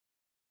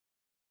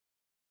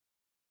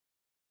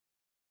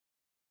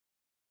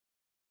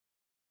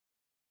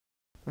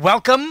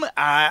Welcome,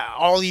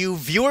 all you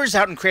viewers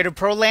out in Creative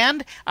Pro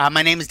land.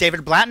 My name is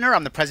David Blatner.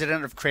 I'm the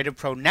president of Creative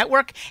Pro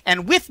Network.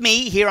 And with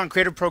me here on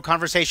Creative Pro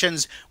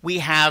Conversations, we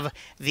have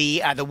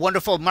the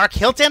wonderful Mark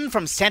Hilton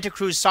from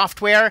Cruz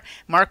Software.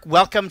 Mark,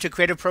 welcome to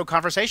Creative Pro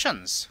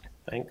Conversations.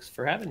 Thanks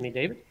for having me,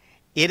 David.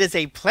 It is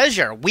a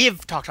pleasure. We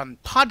have talked on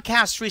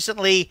podcasts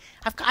recently.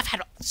 I've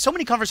had so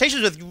many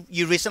conversations with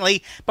you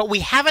recently, but we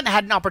haven't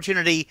had an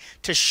opportunity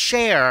to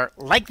share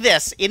like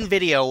this in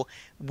video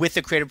with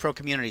the Creative Pro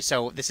community.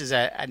 So this is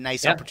a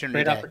nice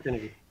opportunity,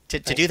 to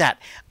do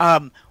that.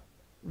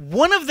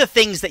 One of the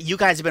things that you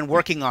guys have been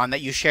working on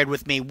that you shared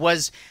with me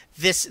was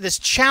this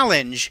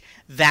challenge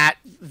that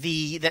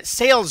that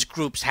sales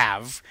groups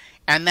have,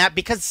 and that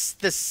because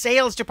the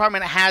sales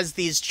department has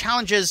these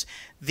challenges,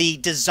 the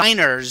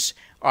designers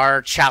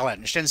are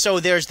challenged. And so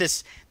there's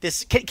this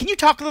can you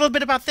talk a little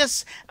bit about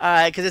this?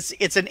 Because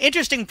it's an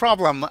interesting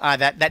problem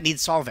that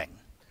needs solving.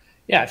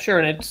 Yeah, sure.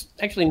 And it's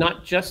actually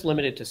not just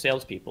limited to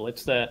salespeople.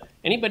 It's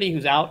anybody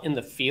who's out in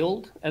the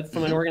field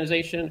from an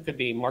organization. It could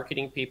be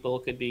marketing people,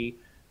 it could be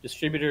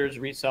distributors,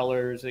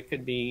 resellers, it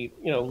could be,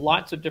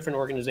 lots of different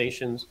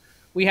organizations.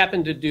 We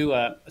happened to do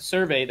a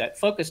survey that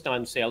focused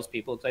on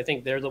salespeople because I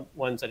think they're the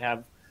ones that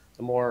have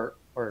the more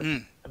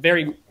a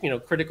very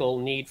critical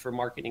need for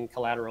marketing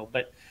collateral.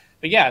 But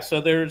yeah,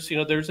 so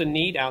there's a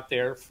need out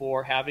there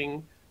for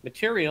having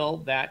material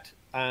that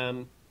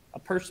a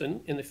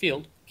person in the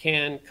field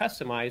can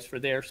customize for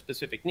their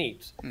specific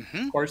needs.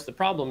 Of course, the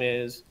problem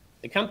is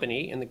the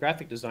company and the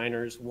graphic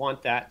designers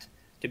want that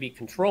to be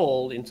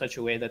controlled in such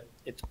a way that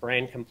it's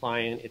brand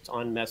compliant, it's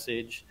on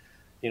message.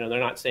 They're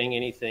not saying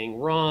anything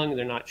wrong,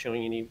 they're not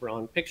showing any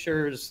wrong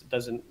pictures, it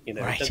doesn't it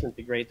doesn't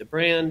degrade the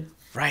brand.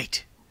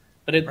 Right.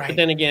 But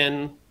then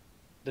again,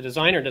 the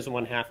designer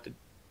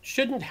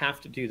shouldn't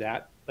have to do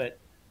that,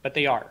 but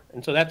they are.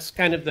 And so that's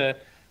kind of the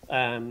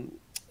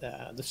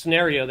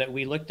scenario that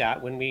we looked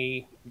at when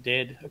we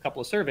did a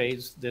couple of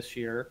surveys this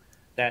year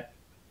that,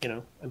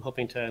 I'm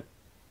hoping to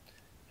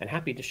and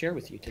happy to share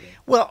with you today.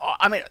 Well,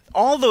 I mean,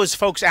 all those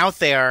folks out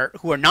there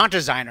who are not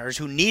designers,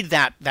 who need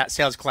that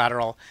sales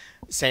collateral,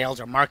 sales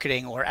or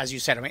marketing, or as you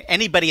said, I mean,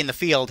 anybody in the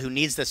field who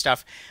needs this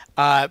stuff,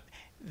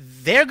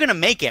 they're going to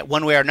make it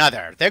one way or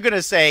another. They're going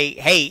to say,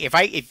 hey,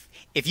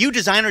 if you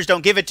designers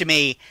don't give it to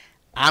me,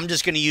 I'm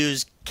just going to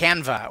use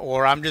Canva,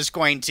 or I'm just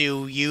going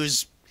to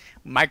use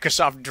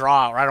Microsoft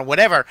Draw, or I don't know,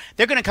 whatever.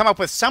 They're going to come up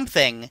with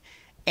something,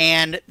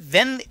 and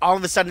then all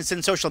of a sudden it's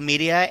in social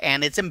media,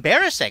 and it's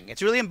embarrassing.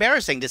 It's really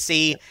embarrassing to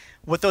see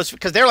what those,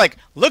 because they're like,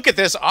 look at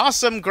this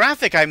awesome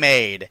graphic I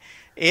made.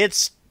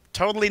 It's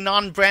totally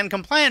non-brand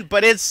compliant,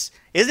 but isn't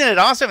it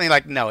awesome? And they're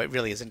like, no, it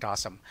really isn't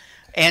awesome.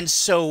 And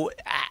so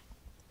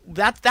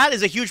that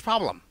is a huge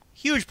problem.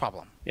 Huge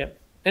problem. Yep.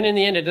 And in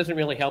the end, it doesn't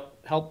really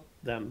help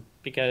them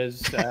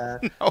because No.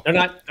 they're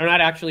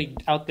not actually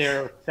out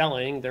there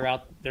selling.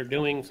 They're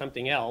doing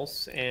something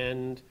else,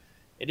 and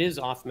it is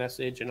off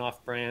message and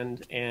off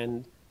brand,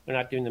 and they're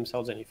not doing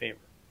themselves any favor.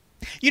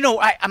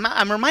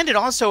 I'm reminded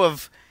also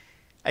of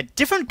a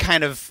different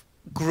kind of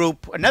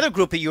group, another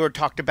group that you were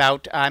talked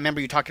about. I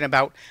remember you talking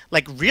about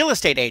like real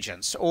estate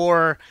agents,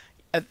 or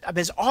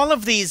there's all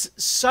of these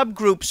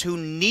subgroups who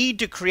need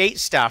to create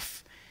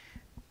stuff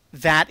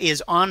that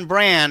is on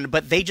brand,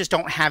 but they just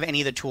don't have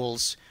any of the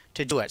tools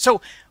to do it.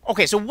 So,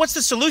 okay, so what's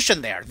the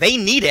solution there? They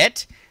need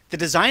it. The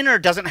designer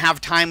doesn't have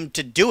time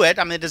to do it.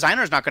 I mean, the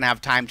designer is not going to have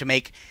time to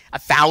make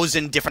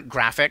 1,000 different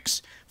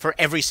graphics for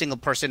every single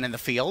person in the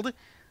field.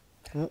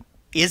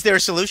 Is there a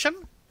solution?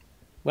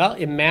 Well,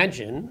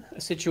 imagine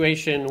a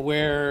situation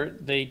where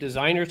the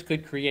designers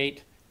could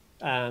create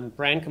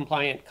brand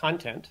compliant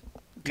content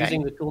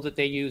using the tools that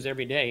they use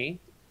every day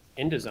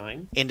in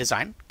design. In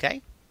design,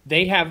 okay.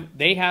 They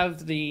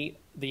have the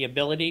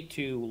ability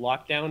to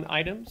lock down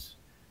items,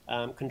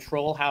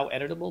 control how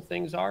editable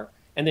things are,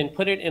 and then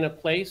put it in a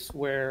place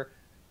where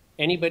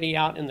anybody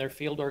out in their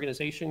field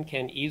organization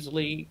can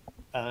easily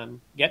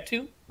get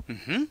to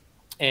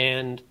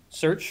and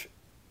search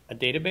a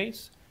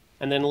database,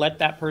 and then let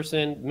that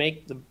person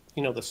make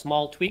the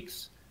small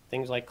tweaks,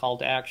 things like call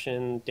to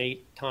action,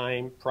 date,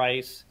 time,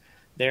 price,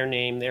 their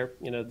name, their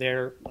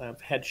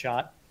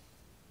headshot.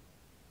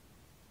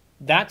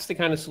 That's the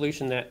kind of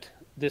solution that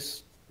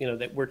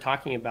that we're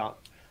talking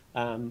about.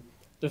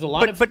 There's a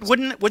lot but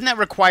wouldn't that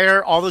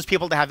require all those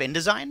people to have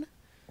InDesign?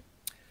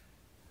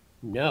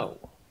 No,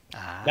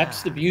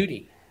 that's the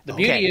beauty. The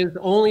beauty is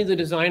only the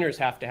designers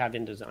have to have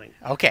InDesign.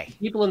 Okay.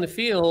 People in the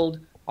field,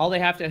 all they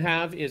have to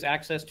have is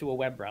access to a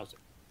web browser.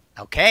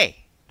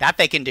 Okay, that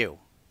they can do.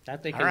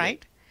 That they can. All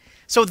right.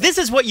 So this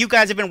is what you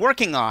guys have been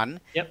working on,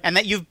 Yep. and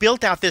that you've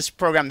built out this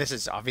program. This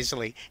is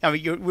obviously, I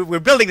mean, we're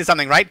building to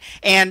something, right?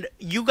 And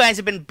you guys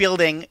have been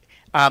building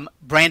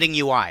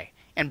BrandingUI.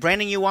 And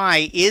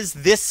BrandingUI is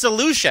this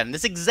solution,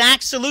 this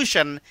exact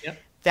solution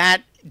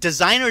that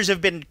designers have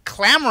been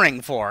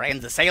clamoring for,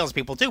 and the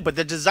salespeople too, but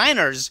the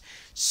designers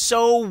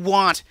so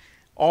want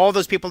all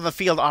those people in the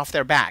field off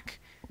their back.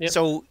 Yep.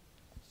 So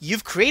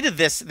you've created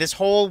this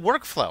whole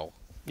workflow.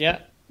 Yeah.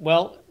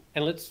 Well,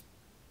 and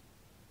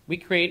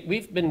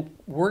we've been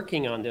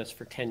working on this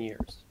for 10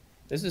 years.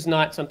 This is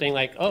not something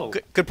like, oh,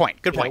 good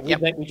point. Good point.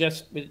 Yep. We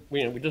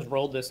just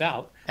rolled this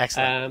out.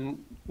 Excellent.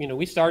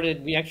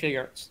 We actually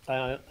are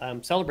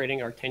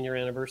celebrating our 10-year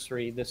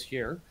anniversary this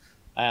year.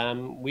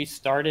 We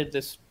started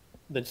this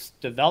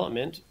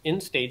development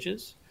in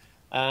stages,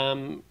 we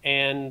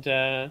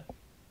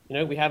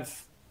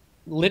have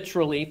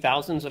literally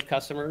thousands of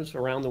customers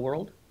around the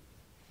world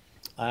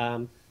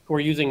who are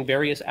using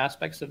various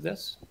aspects of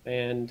this,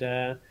 and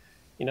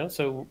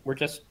so we're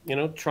just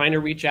trying to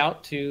reach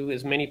out to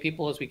as many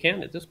people as we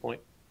can at this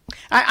point.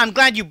 I'm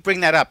glad you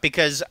bring that up,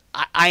 because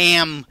I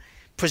am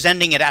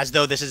presenting it as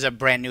though this is a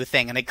brand new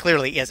thing, and it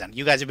clearly isn't.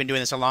 You guys have been doing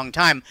this a long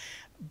time,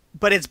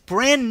 but it's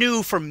brand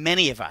new for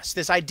many of us.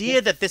 This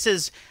idea that this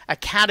is a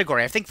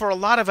category, I think for a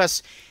lot of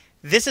us,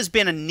 this has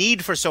been a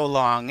need for so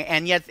long,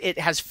 and yet it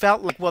has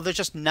felt like, well, there's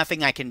just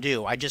nothing I can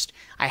do. I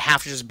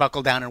have to just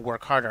buckle down and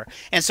work harder.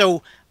 And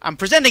so I'm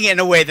presenting it in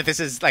a way that this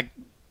is like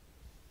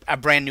a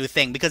brand new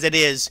thing, because it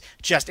is,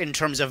 just in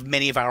terms of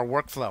many of our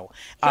workflow.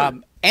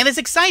 Sure. And it's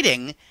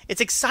exciting.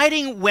 It's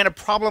exciting when a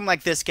problem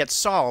like this gets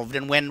solved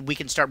and when we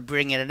can start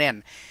bringing it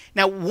in.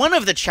 Now, one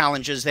of the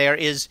challenges there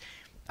is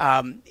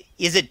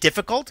it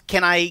difficult?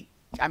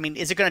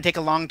 Is it going to take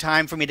a long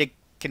time for me to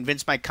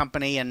convince my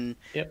company and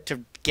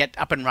to get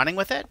up and running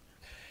with it?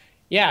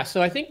 Yeah,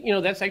 so I think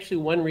that's actually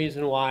one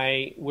reason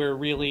why we're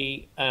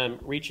really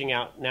reaching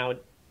out now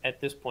at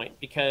this point,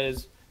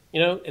 because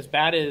as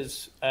bad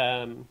as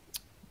the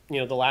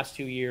last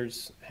 2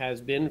 years has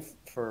been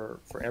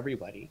for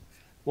everybody,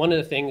 one of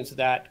the things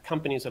that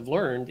companies have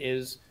learned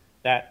is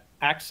that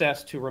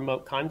access to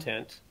remote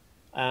content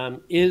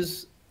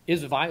is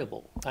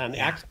viable.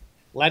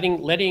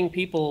 Letting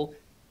people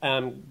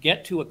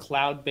get to a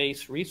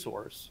cloud-based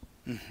resource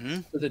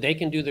so that they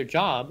can do their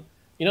job.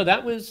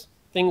 That was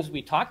things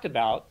we talked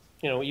about,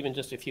 even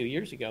just a few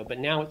years ago, but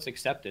now it's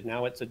accepted.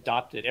 Now it's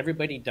adopted.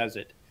 Everybody does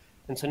it.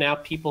 And so now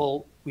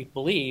we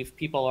believe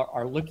people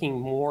are looking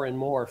more and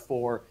more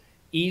for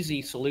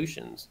easy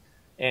solutions,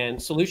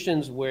 and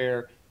solutions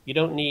where you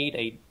don't need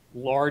a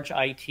large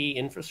IT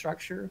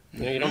infrastructure.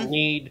 You don't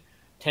need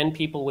 10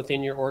 people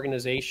within your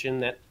organization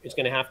that is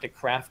going to have to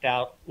craft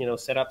out,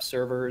 set up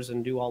servers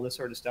and do all this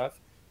sort of stuff.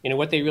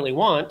 What they really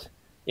want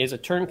is a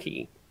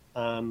turnkey.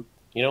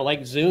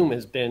 Like Zoom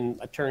has been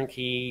a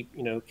turnkey,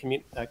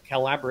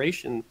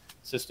 collaboration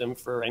system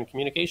and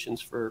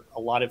communications for a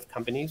lot of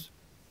companies.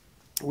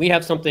 We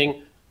have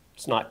something,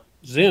 it's not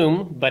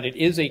Zoom, but it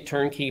is a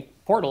turnkey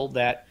portal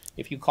that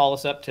if you call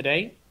us up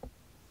today,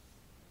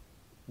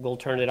 we'll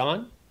turn it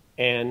on,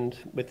 and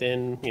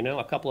within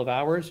a couple of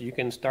hours, you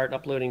can start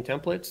uploading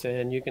templates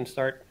and you can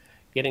start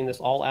getting this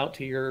all out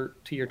to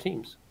your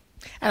teams.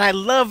 And I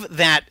love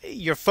that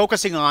you're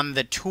focusing on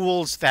the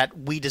tools that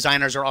we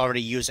designers are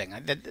already using,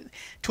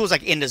 tools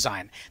like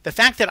InDesign. The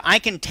fact that I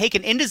can take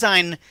an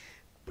InDesign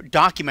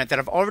document that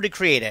I've already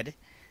created,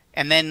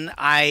 and then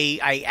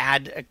I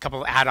add a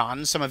couple of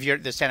add-ons, some of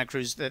the Santa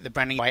Cruz, the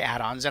BrandingUI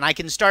add-ons, and I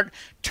can start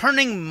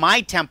turning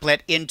my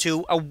template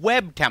into a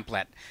web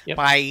template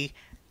by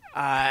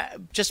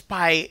just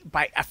by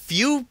a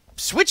few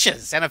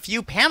switches and a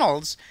few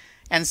panels,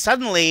 and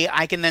suddenly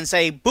I can then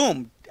say,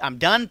 boom, I'm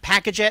done,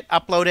 package it,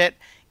 upload it,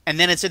 and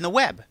then it's in the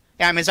web.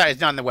 Sorry, it's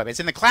not in the web,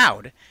 it's in the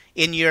cloud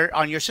on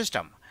your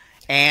system.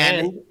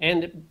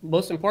 And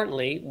most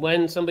importantly,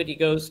 when somebody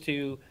goes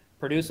to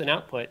produce an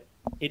output,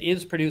 it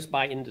is produced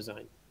by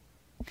InDesign.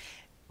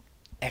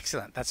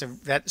 Excellent.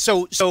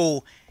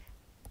 So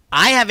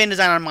I have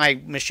InDesign on my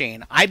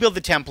machine. I build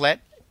the template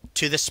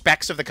to the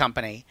specs of the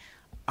company.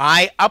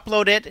 I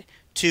upload it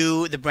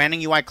to the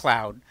BrandingUI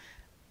cloud.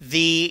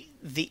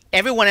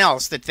 Everyone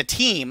else, the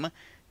team,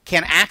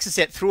 can access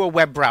it through a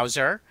web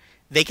browser.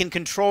 They can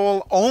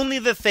control only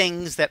the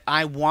things that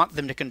I want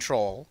them to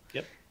control.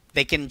 Yep.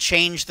 They can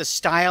change the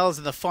styles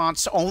and the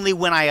fonts only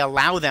when I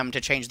allow them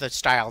to change the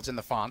styles and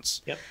the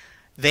fonts. Yep.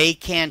 They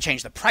can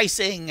change the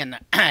pricing and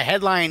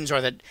headlines,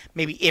 or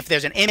maybe if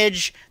there's an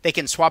image, they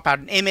can swap out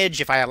an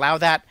image if I allow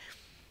that.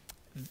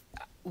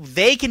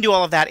 They can do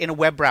all of that in a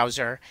web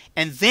browser,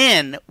 and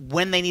then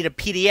when they need a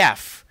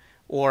PDF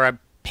or a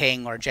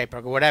PNG or a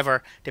JPEG or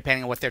whatever,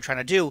 depending on what they're trying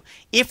to do,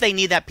 if they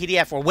need that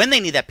PDF or when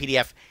they need that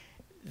PDF,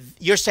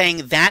 you're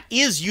saying that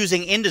is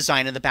using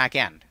InDesign in the back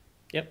end.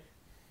 Yep.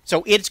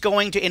 So it's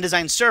going to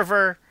InDesign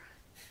server.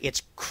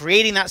 It's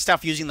creating that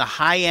stuff using the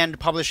high-end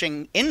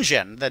publishing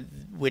engine,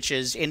 which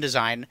is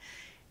InDesign,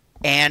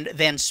 and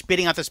then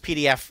spitting out this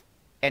PDF,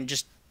 and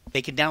just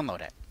they can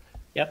download it.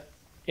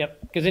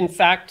 Yep. Because in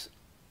fact,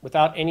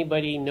 without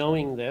anybody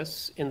knowing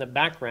this, in the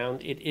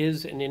background, it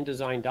is an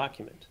InDesign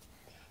document.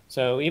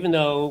 So even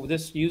though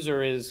this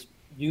user is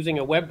using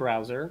a web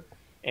browser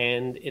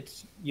and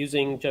it's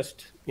using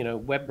just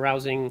web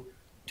browsing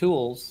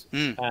tools,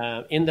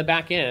 in the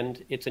back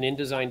end, it's an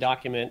InDesign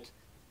document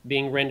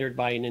being rendered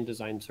by an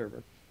InDesign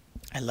server.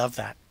 I love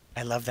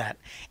that.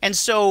 And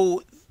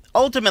so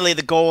ultimately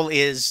the goal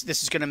is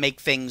this is going to make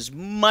things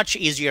much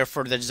easier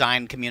for the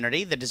design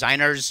community. The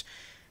designers,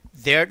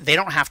 they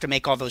don't have to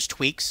make all those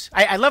tweaks.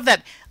 I love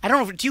that. I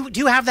don't know, do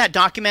you have that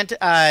document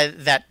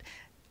that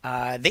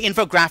the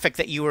infographic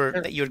that you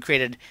had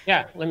created.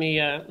 Yeah, let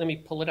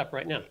me pull it up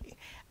right now.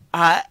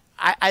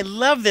 I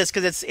love this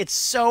because it's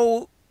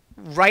so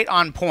right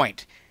on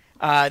point.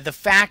 The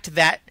fact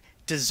that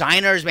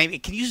designers, maybe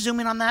can you zoom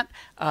in on that?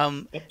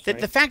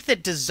 The fact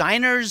that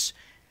designers,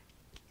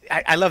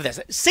 I love this.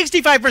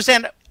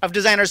 65% of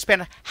designers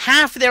spend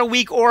half their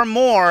week or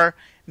more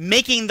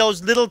making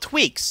those little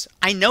tweaks.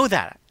 I know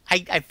that.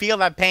 I feel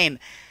that pain.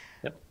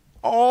 Yep.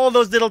 All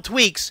those little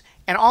tweaks,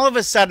 and all of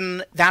a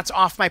sudden, that's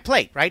off my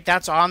plate, right?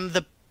 That's on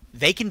the.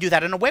 They can do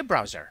that in a web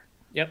browser.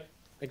 Yep,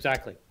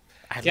 exactly.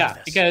 I love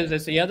this. Because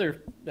as the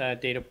other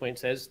data point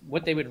says,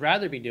 what they would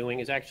rather be doing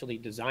is actually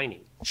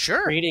designing,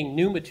 creating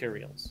new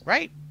materials.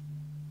 Right.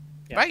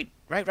 Yeah.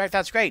 Right.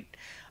 That's great.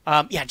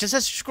 Yeah, just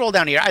let's scroll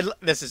down here.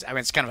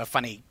 It's kind of a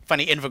funny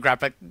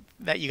infographic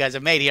that you guys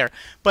have made here.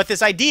 But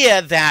this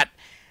idea that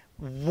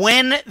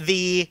when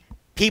the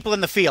people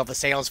in the field, the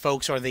sales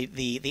folks or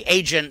the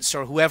agents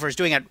or whoever is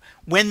doing it,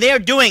 when they're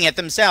doing it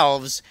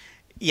themselves,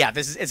 yeah,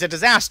 it's a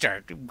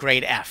disaster.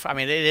 Grade F. I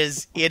mean,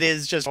 it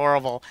is just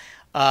horrible.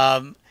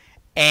 But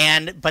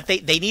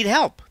they need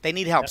help. They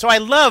need help. Yep. So I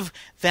love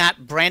that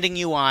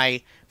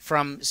BrandingUI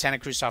from Santa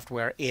Cruz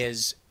Software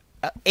is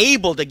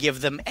able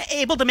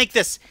to make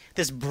this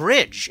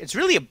bridge. It's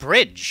really a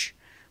bridge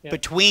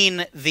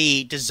between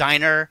the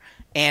designer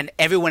and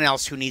everyone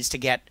else who needs to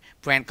get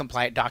brand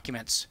compliant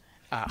documents,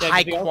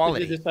 high quality. Also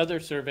did this other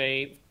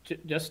survey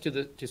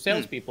to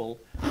salespeople,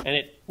 and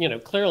it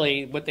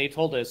clearly what they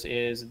told us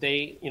is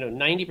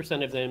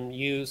 90% of them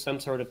use some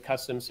sort of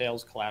custom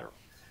sales collateral,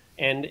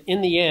 and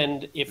in the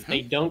end, if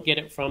they don't get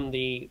it from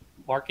the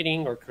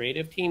marketing or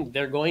creative team,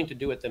 they're going to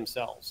do it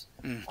themselves.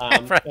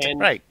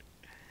 Right.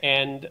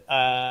 And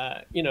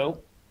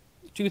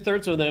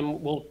 2/3 of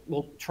them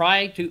will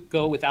try to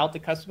go without the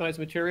customized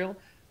material,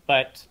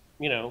 but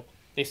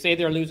they say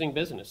they're losing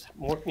business.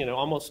 More,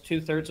 almost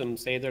 2/3 of them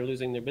say they're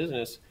losing their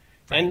business,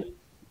 and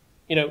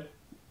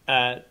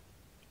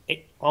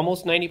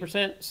almost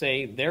 90%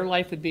 say their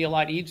life would be a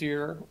lot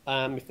easier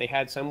if they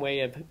had some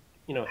way of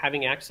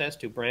having access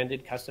to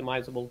branded,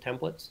 customizable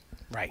templates.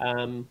 Right.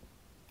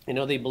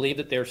 They believe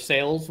that their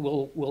sales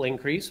will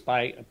increase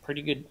by a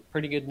pretty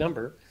good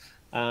number.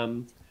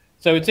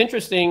 So it's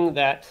interesting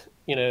that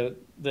the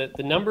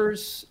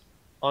numbers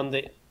on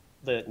the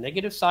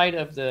negative side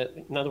of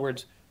in other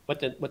words, what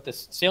the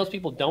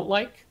salespeople don't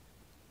like,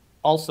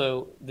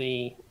 also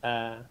the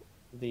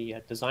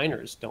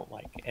designers don't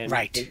like. And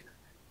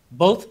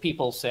both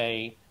people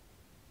say,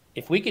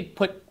 if we could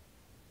put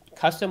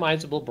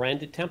customizable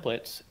branded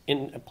templates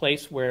in a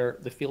place where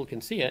the field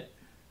can see it,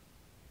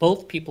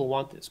 both people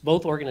want this.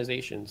 Both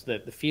organizations, the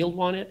field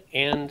want it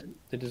and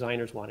the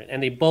designers want it,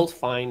 and they both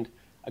find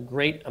a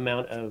great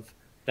amount of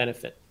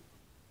benefit.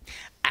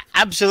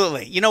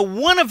 Absolutely.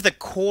 One of the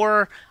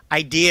core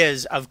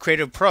ideas of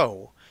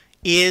CreativePro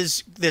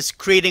is this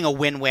creating a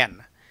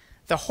win-win.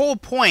 The whole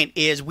point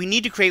is we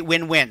need to create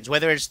win-wins,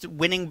 whether it's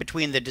winning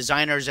between the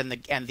designers and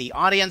the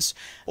audience,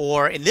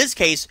 or in this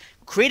case,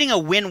 creating a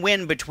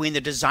win-win between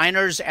the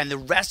designers and the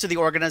rest of the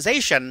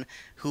organization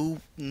who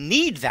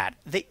need that.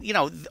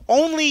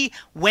 Only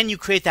when you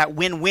create that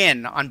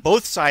win-win on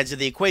both sides of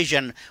the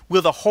equation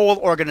will the whole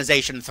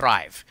organization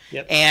thrive.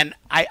 Yep. And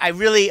I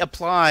really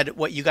applaud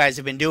what you guys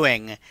have been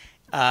doing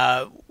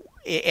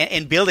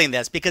in building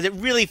this, because it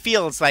really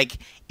feels like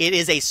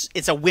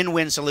it's a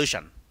win-win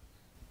solution.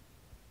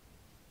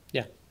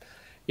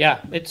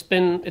 Yeah, it's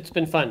been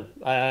fun.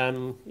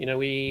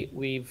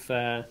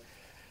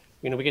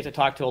 We get to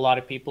talk to a lot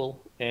of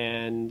people,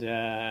 and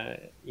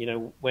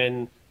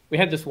when we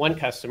had this one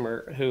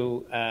customer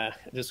who,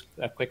 just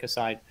a quick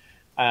aside,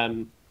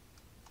 who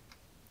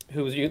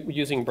was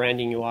using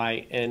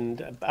BrandingUI,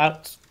 and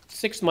about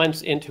 6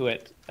 months into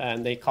it,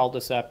 they called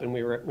us up, and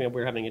we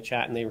were having a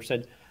chat, and they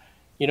said,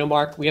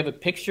 Mark, we have a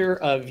picture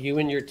of you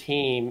and your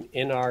team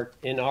in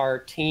our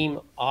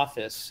team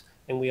office,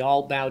 and we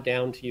all bow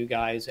down to you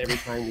guys every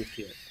time we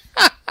see it.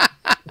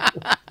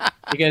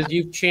 Because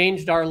you've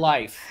changed our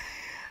life.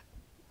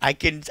 I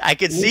can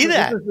see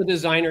that.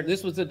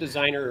 This was the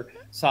designer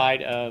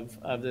side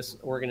of this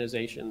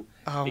organization.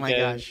 Oh my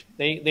gosh.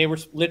 They were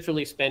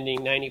literally spending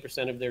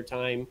 90% of their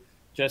time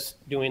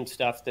just doing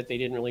stuff that they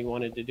didn't really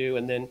wanted to do,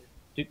 and then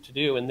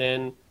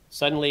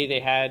suddenly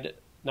they had,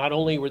 not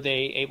only were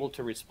they able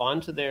to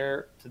respond to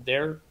their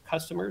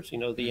customers,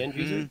 the end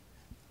user,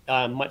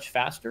 much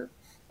faster.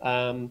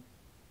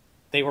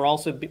 They were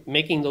also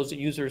making those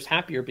users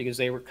happier because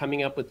they were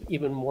coming up with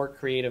even more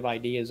creative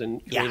ideas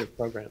and creative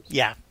programs.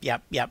 Yeah.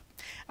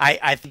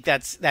 I think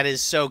that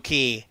is so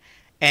key.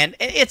 And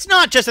it's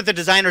not just that the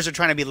designers are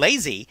trying to be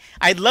lazy.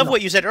 I love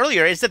what you said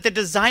earlier, is that the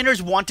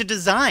designers want to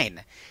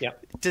design. Yeah.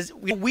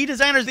 We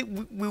designers,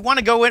 we want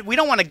to go in, we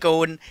don't want to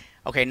go and,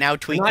 okay, now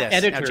tweak they're this. Not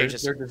editors, now change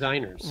this. They're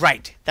designers.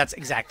 Right. That's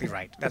exactly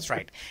right. That's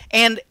right.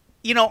 And,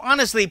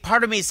 honestly,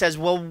 part of me says,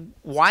 well,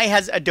 why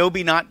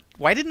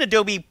didn't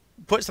Adobe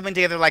put something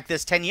together like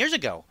this 10 years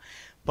ago?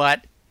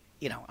 But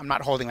I'm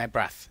not holding my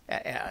breath.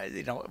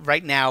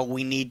 Right now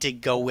we need to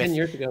go with 10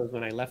 years ago is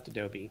when I left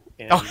Adobe.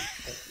 And, oh,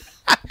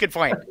 good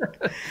point.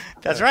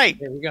 That's right.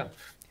 There we go.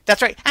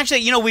 That's right.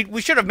 Actually,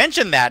 we should have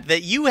mentioned that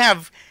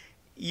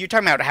you're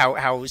talking about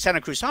how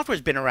Santa Cruz Software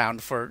has been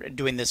around for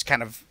doing this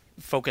kind of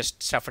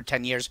focused stuff for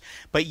 10 years,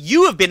 but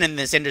you have been in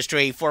this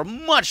industry for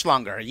much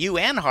longer. You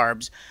and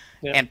Harbs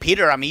and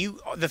Peter. I mean,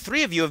 the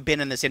three of you have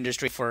been in this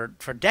industry for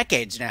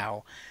decades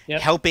now,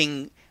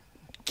 helping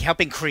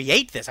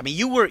create this. I mean,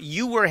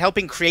 you were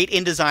helping create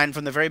InDesign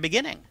from the very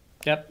beginning.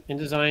 Yep,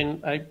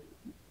 InDesign,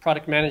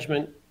 product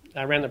management.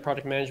 I ran the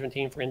product management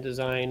team for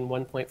InDesign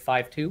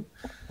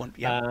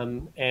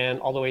 1.52, and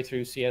all the way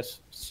through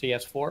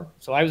CS4.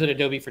 So I was at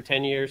Adobe for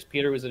 10 years.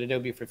 Peter was at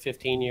Adobe for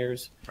 15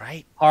 years.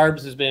 Right.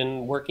 Harbs has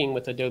been working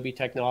with Adobe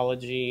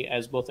technology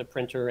as both a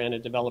printer and a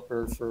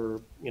developer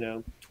for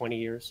 20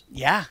 years.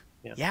 Yeah.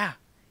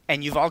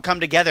 And you've all come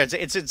together.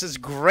 It's this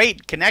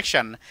great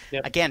connection.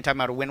 Yep. Again, talking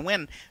about a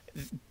win-win,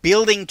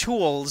 building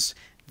tools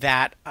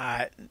that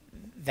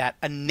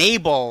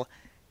enable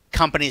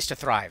companies to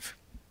thrive.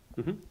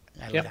 Mm-hmm.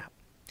 I love that.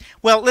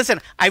 Well,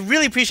 listen, I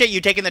really appreciate you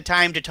taking the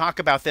time to talk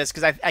about this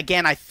because,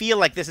 I feel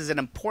like this is an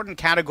important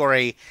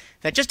category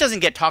that just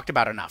doesn't get talked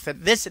about enough.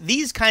 That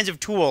these kinds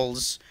of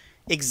tools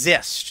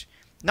exist,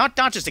 not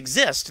just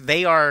exist.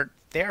 They're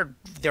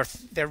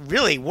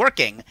really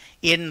working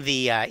in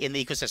the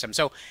ecosystem.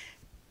 So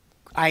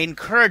I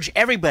encourage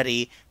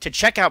everybody to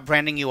check out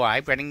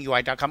BrandingUI,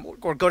 brandingui.com,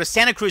 or go to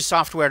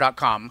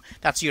santacruzsoftware.com.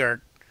 That's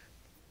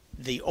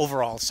the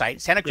overall site,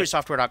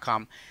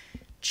 santacruzsoftware.com.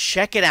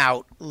 Check it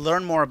out.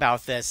 Learn more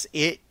about this.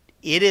 It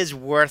is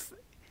worth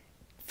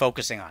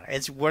focusing on.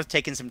 It's worth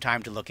taking some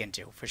time to look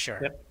into, for sure.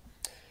 Yep.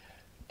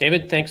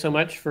 David, thanks so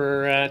much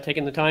for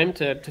taking the time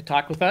to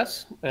talk with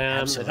us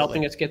and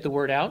helping us get the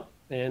word out.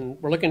 And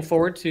we're looking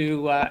forward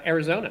to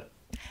Arizona.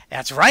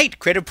 That's right.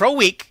 Creative Pro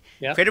Week.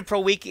 Yep. Creative Pro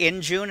Week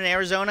in June in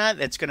Arizona.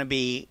 It's going to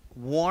be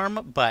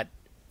warm, but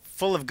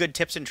full of good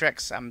tips and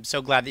tricks. I'm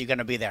so glad that you're going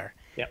to be there.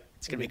 Yep.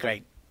 It's going to be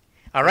great.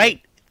 All right.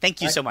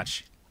 Thank you so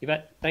much. You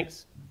bet.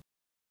 Thanks.